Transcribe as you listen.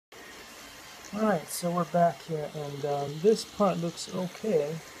Alright, so we're back here, and this part looks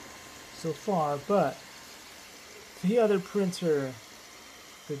okay so far, but the other printer,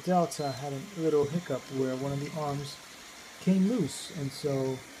 the Delta, had a little hiccup where one of the arms came loose, and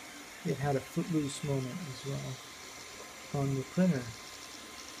so it had a footloose moment as well on the printer.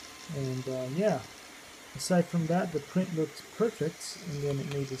 And yeah, aside from that, the print looked perfect, and then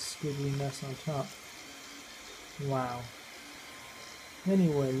it made this squiggly mess on top. Wow.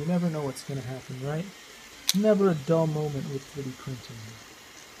 Anyway, you never know what's going to happen, right? Never a dull moment with 3D printing.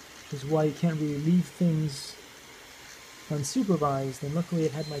 Which is why you can't really leave things unsupervised, and luckily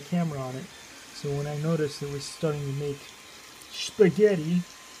it had my camera on it. So when I noticed it was starting to make spaghetti,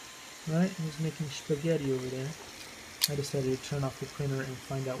 right? It was making spaghetti over there. I decided to turn off the printer and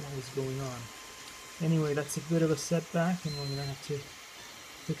find out what was going on. Anyway, that's a bit of a setback, and we're going to have to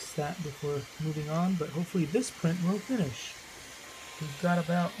fix that before moving on, but hopefully this print will finish. We've got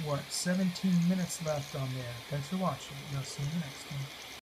about, 17 minutes left on there. Thanks for watching, and I'll see you next time.